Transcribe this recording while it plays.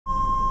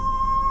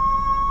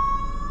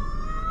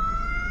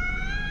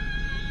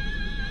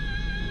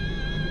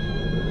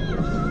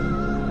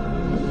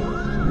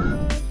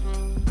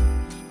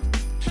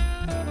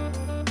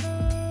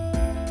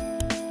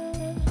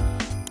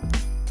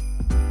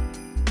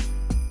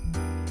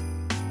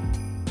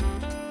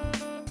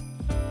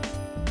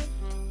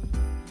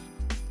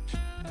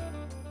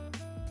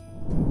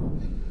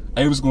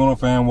Hey, what's going on,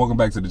 fam? Welcome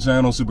back to the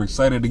channel. Super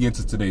excited to get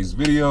to today's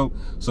video.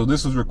 So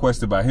this was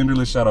requested by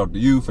Hinderless. Shout out to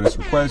you for this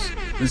request.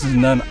 This is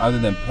none other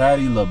than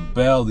Patti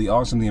Labelle, the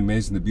awesome, the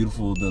amazing, the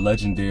beautiful, the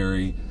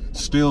legendary,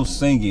 still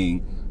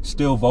singing,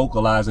 still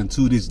vocalizing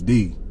to this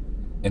day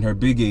in her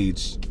big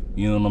age.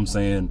 You know what I'm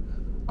saying?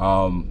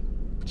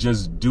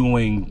 Just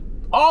doing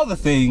all the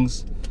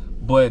things.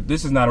 But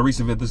this is not a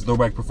recent vid, this is a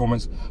throwback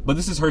performance. But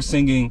this is her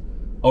singing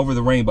Over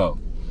the Rainbow,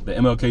 the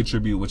MLK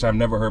tribute, which I've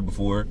never heard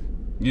before.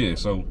 Yeah,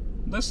 so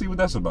let's see what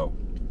that's about.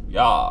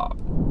 Yeah.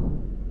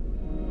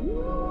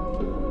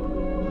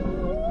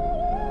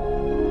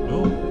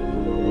 Oh,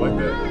 I like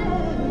that.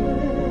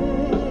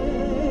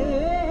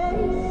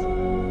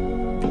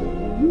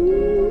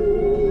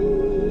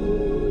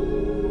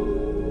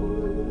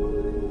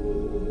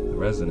 The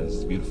resonance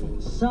is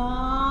beautiful. Somewhere.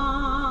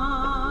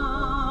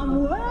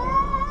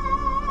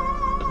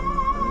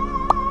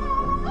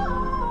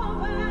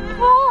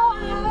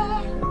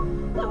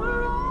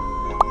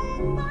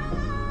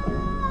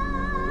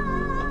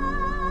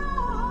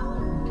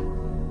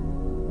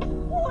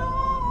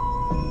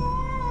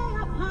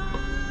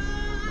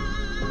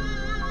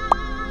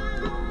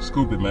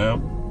 Scoop it,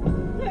 man.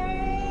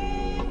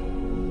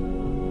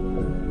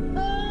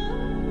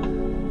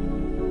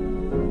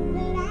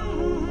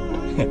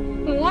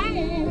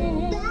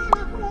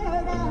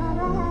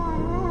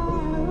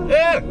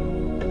 Yeah.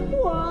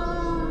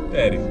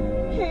 Daddy.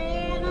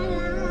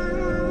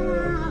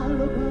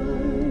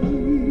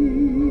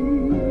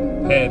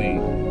 Daddy.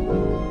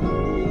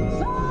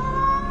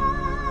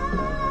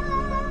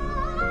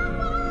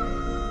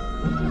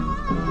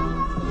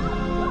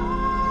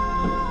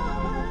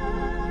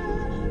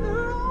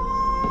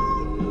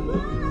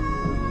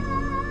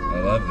 I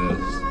love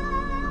this.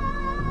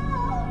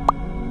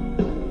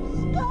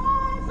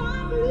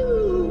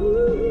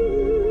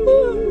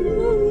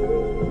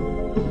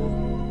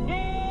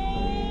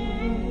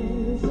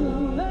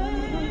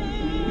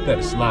 You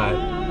better slide.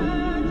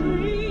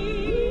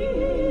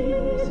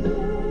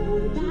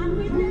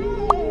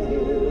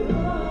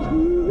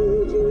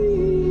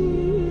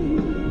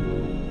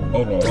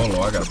 Hold on,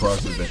 I gotta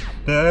process that.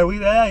 There we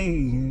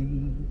die.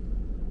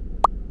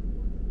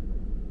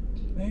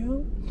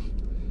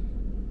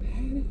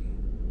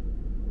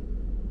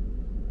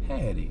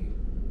 Patti.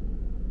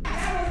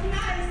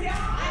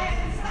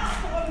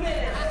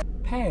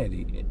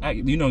 Patti.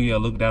 You know, you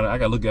gotta look down. I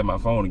gotta look at my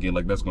phone again,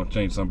 like that's gonna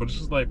change something. But it's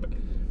just like,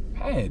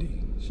 Patti.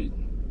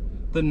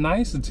 The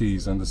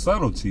niceties and the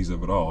subtleties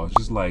of it all. It's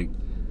just like,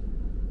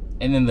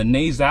 and then the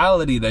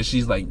nasality that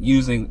she's like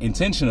using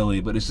intentionally,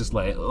 but it's just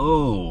like,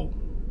 oh.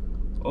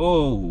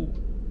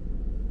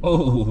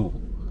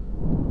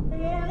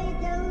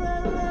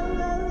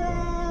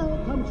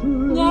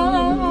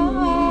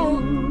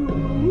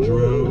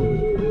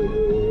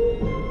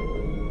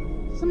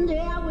 Someday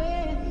I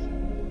wish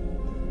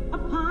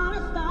upon a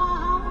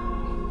star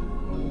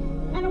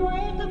and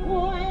wake up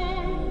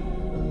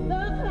when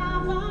the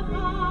clouds are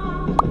gone.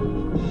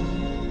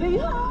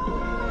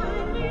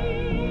 Behind me,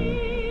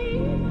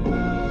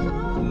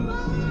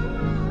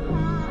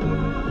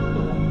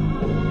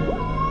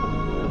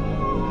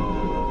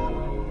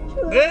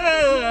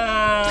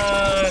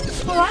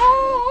 so far.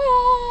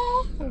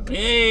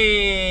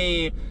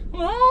 Hey.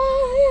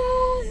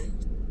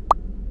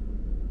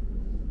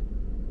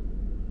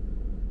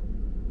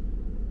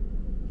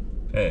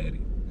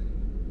 Patti.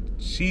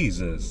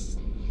 Jesus.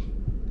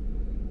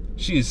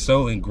 She is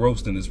so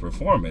engrossed in this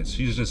performance.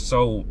 She's just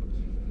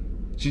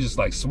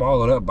like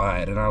swallowed up by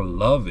it, and I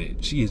love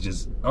it. She is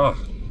just,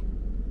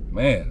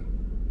 man.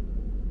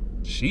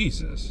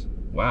 Jesus.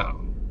 Wow.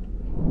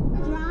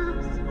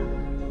 Drops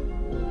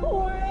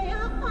way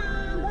up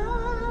on the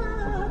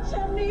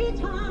chimney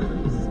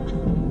tops.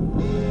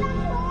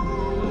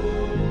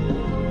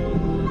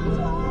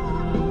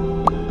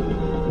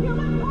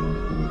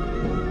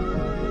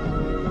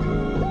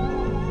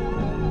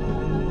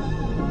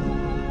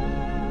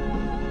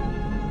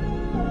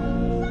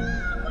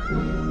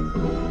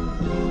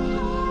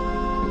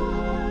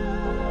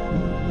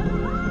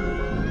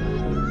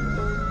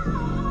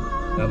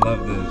 I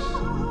love this.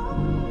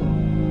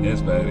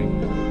 Yes, Patti.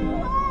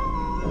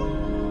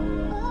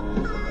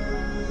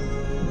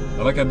 I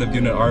like how they're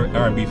giving it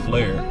R&B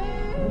flair.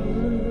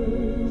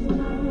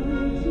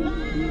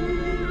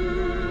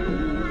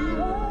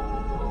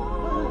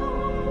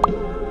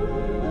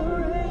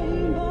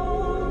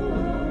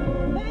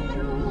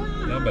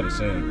 Y'all better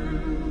sing.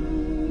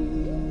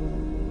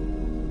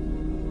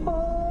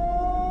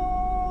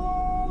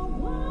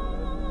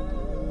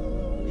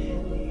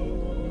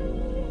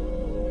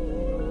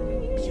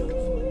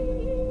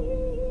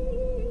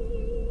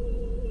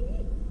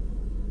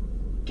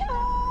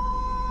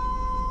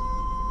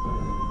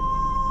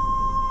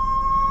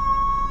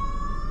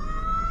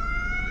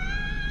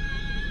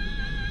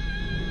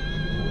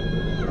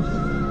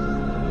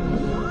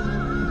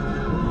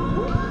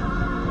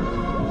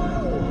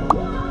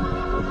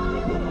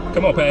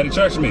 Come on, Patti,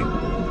 church me.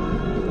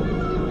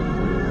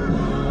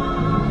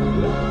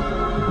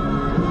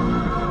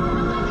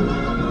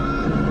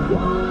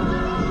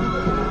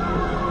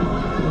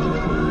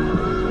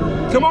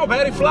 Come on,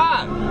 Patti,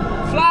 fly.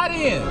 Fly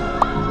it in.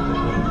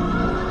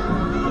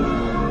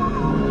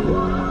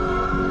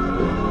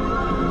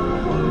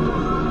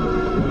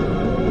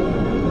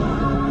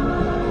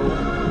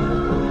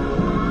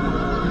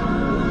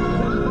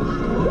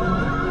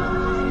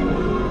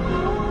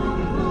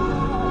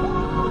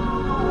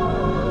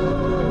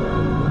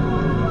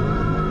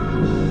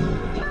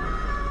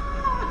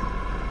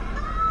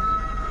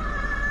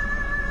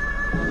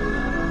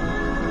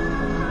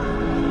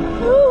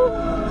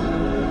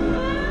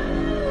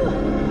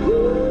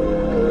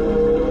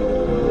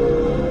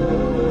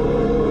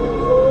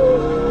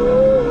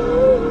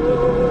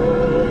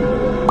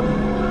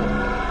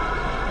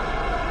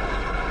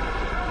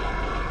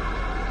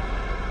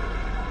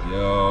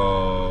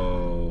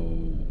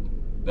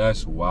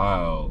 That's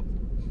wild.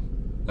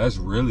 That's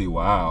really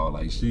wild.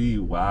 Like,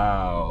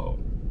 wow.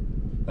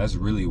 That's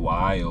really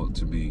wild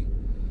to me.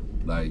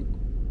 Like,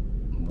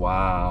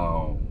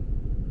 wow.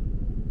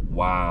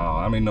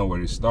 I don't even know where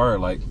to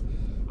start. Like,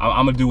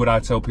 I'm gonna do what I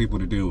tell people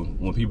to do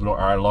when people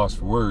are lost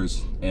for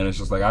words. And it's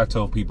just like I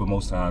tell people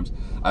most times,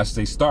 I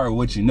say start with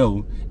what you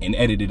know and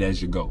edit it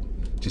as you go.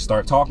 Just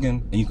start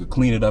talking and you could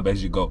clean it up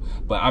as you go.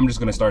 But I'm just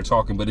gonna start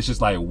talking, but it's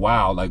just like,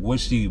 wow, like what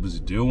she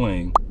was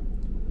doing.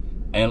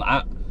 And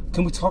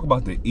can we talk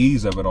about the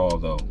ease of it all,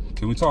 though?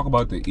 Can we talk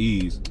about the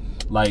ease?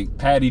 Like,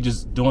 Patti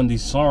just doing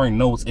these soaring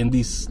notes and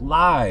these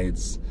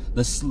slides.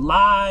 The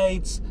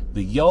slides,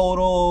 the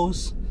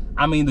yodels.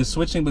 I mean, the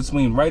switching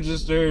between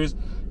registers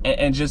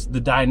and just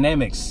the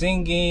dynamic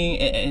singing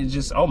and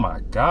just, oh my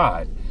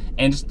God.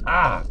 And just,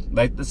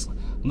 like this,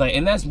 like,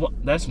 and that's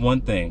one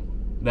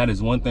thing. That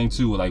is one thing,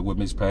 too, like, with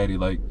Miss Patti,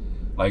 like,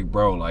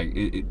 bro, like,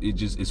 it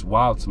just, it's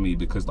wild to me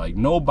because, like,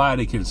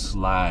 nobody can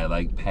slide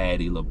like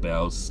Patti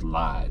Labelle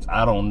slides.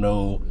 I don't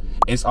know.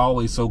 It's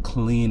always so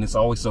clean. It's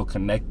always so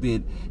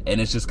connected.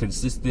 And it's just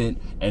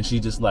consistent. And she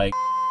just, like,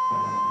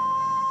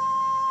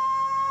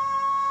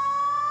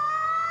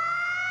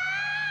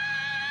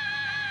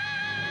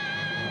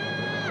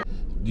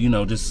 you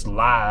know, just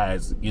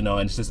slides, you know,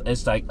 and it's just,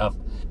 it's like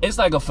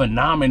a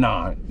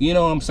phenomenon, you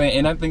know what I'm saying?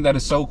 And I think that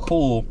is so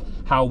cool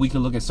how we can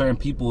look at certain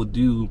people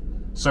do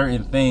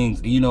certain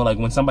things, you know, like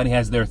when somebody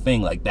has their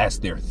thing, like that's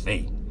their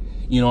thing,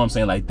 you know what I'm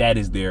saying? Like that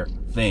is their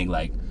thing.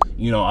 Like,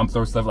 you know, I'm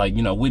throwing stuff like,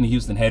 you know, Whitney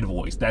Houston head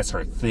voice, that's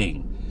her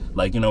thing.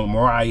 Like, you know,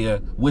 Mariah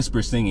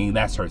whisper singing,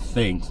 that's her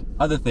thing.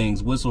 Other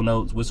things, whistle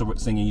notes, whistle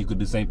singing, you could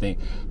do the same thing.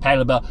 Patti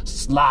LaBelle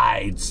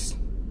slides,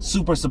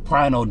 super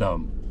soprano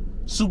dumb.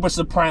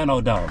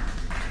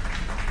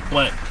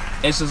 But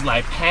it's just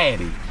like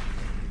Patti,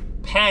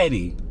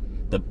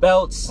 the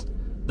belts,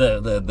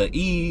 the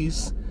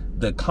ease,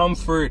 the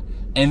comfort.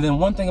 And then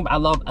one thing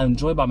I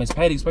enjoy about Miss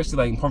Patti, especially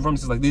like in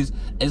performances like this,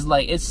 is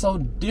like it's so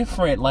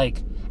different,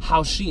 like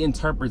how she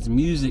interprets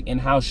music and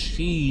how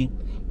she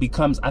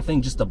becomes, I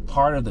think, just a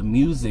part of the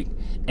music.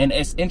 And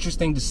it's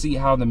interesting to see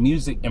how the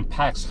music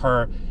impacts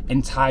her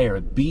entire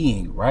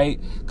being,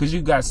 right? Because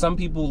you got some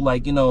people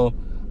like, you know,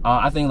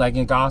 I think like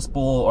in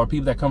gospel or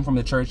people that come from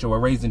the church or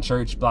were raised in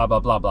church, blah, blah,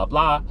 blah, blah,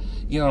 blah.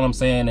 You know what I'm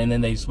saying? And then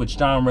they switch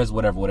genres,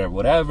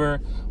 whatever.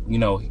 You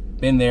know,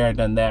 been there,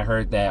 done that,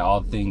 heard that,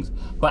 all things.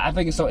 But I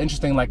think it's so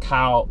interesting, like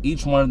how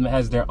each one of them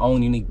has their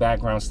own unique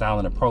background, style,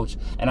 and approach.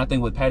 And I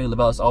think with Patti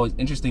LaBelle, it's always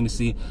interesting to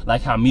see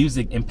like how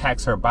music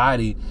impacts her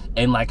body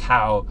and like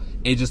how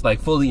it just like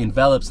fully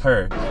envelops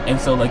her.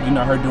 And so like, you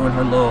know, her doing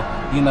her little,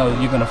 you know,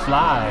 you're gonna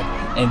fly,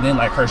 and then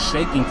like her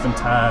shaking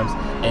sometimes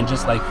and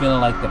just like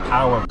feeling like the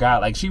power of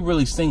God. Like she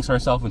really sings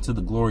herself into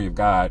the glory of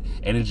God,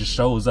 and it just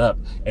shows up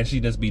and she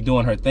just be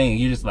doing her thing.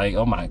 You're just like,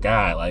 oh my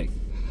God, like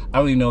I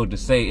don't even know what to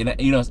say. And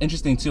you know, it's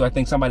interesting too. I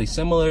think somebody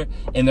similar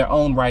in their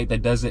own right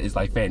that does it is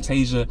like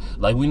Fantasia.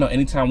 Like we know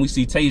anytime we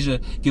see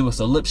Tasia give us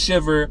a lip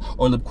shiver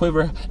or lip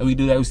quiver, and we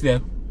do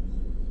that,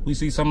 we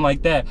see something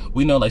like that,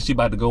 we know like she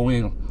about to go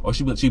in, or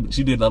she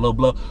did that little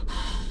blow.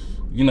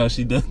 You know,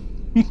 she did.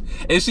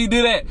 If she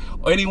did that,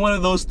 or any one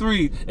of those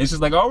three, it's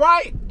just like, all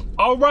right,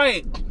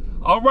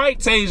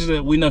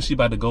 Tasia, we know she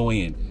about to go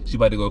in. She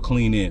about to go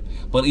clean in.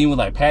 But even with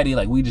like Patti,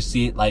 like we just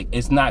see it, like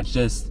it's not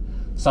just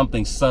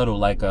something subtle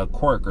like a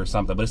quirk or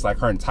something, but it's like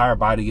her entire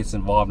body gets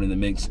involved in the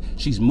mix.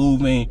 She's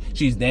moving,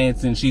 she's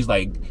dancing, she's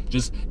like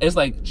just, it's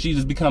like she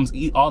just becomes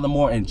all the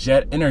more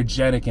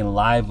energetic and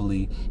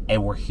lively,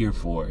 and we're here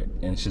for it.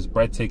 And it's just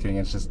breathtaking,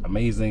 it's just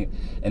amazing,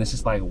 and it's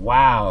just like,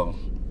 wow.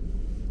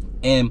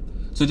 And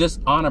so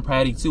just honor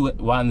Patti too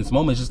while in this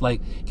moment. It's just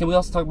like, can we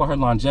also talk about her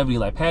longevity?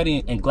 Like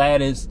Patti and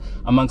Gladys,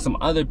 among some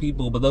other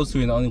people, but those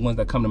two are the only ones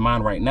that come to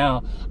mind right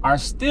now, are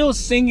still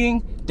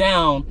singing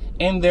down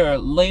in their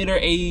later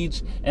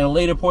age and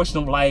later portion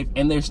of life,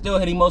 and they're still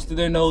hitting most of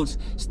their notes,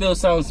 still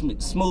sounds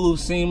smooth,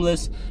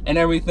 seamless, and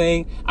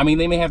everything. I mean,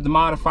 they may have to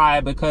modify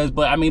it because,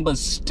 but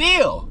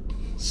still,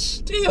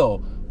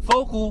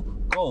 vocal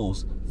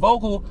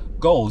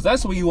goals.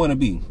 That's where you want to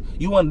be.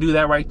 You want to do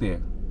that right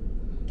there.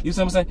 You see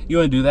what I'm saying? You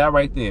want to do that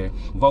right there,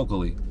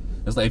 vocally.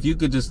 It's like if you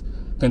could just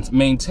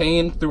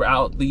maintain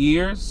throughout the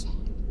years,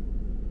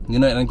 you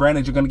know, and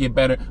granted you're going to get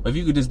better, but if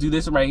you could just do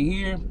this right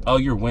here, oh,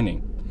 you're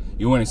winning.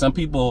 You're winning. Some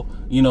people,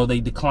 you know,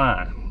 they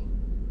decline.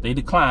 they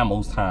decline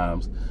most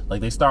times.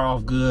 Like, they start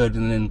off good,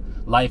 and then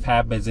life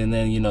happens, and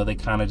then, you know, they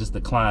kind of just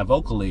decline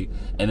vocally.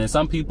 And then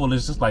some people,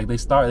 it's just like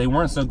they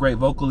weren't so great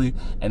vocally,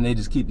 and they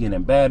just keep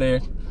getting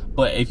better.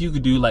 But if you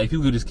could do, like, if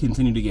you could just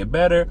continue to get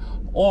better,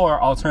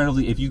 or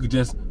alternatively, if you could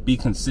just be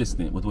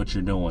consistent with what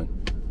you're doing,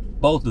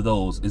 both of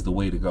those is the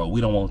way to go.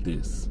 We don't want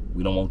this.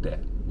 We don't want that.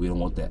 We don't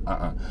want that.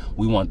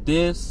 We want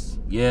this.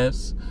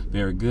 Yes,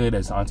 very good,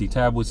 as Auntie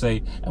Tab would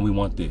say. And we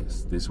want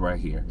this right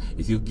here.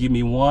 If you give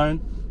me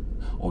one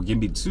or give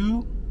me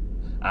two,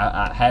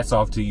 hats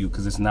off to you,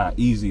 because it's not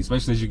easy,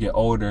 especially as you get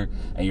older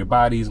and your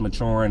body's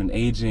maturing and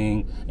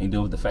aging, and you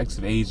deal with the effects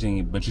of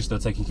aging, but you're still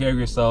taking care of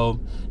yourself,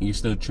 and you're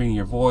still treating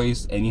your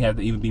voice, and you have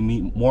to even be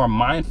more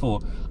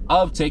mindful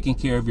of taking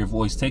care of your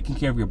voice, taking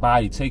care of your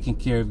body, taking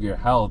care of your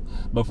health.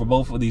 But for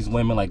both of these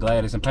women, like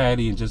Gladys and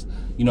Patti, and just,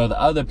 you know, the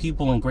other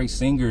people and great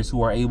singers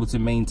who are able to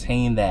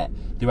maintain that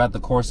throughout the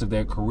course of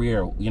their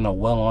career, you know,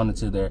 well on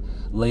into their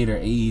later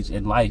age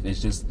in life,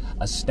 is just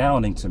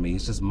astounding to me.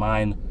 It's just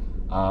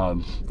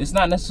it's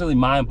not necessarily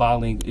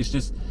mind-boggling, it's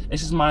just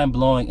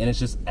mind-blowing, and it's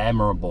just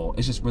admirable.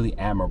 It's just really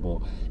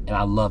admirable, and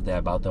I love that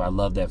about them. I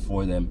love that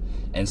for them.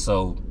 And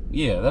so,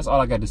 yeah, that's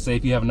all I got to say.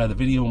 If you have another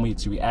video on me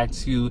to react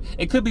to,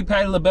 it could be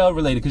Patti Labelle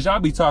related, because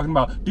y'all be talking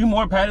about, do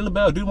more Patti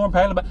Labelle, do more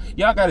Patti Labelle.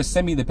 Y'all got to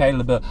send me the Patti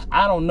Labelle.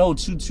 I don't know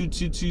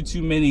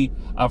too many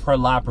of her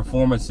live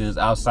performances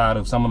outside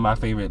of some of my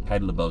favorite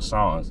Patti Labelle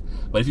songs.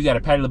 But if you got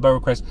a Patti Labelle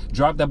request,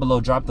 drop that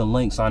below, drop the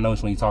link so I know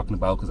which one you're talking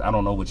about, because I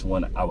don't know which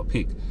one I would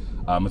pick.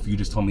 If you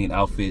just told me an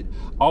outfit.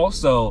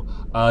 Also,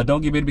 don't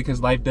get bitter, because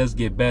life does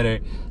get better.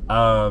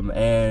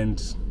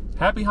 And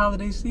happy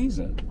holiday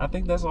season. I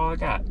think that's all I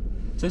got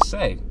to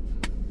say.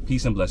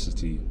 Peace and blessings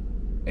to you.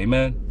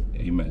 Amen.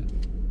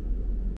 Amen.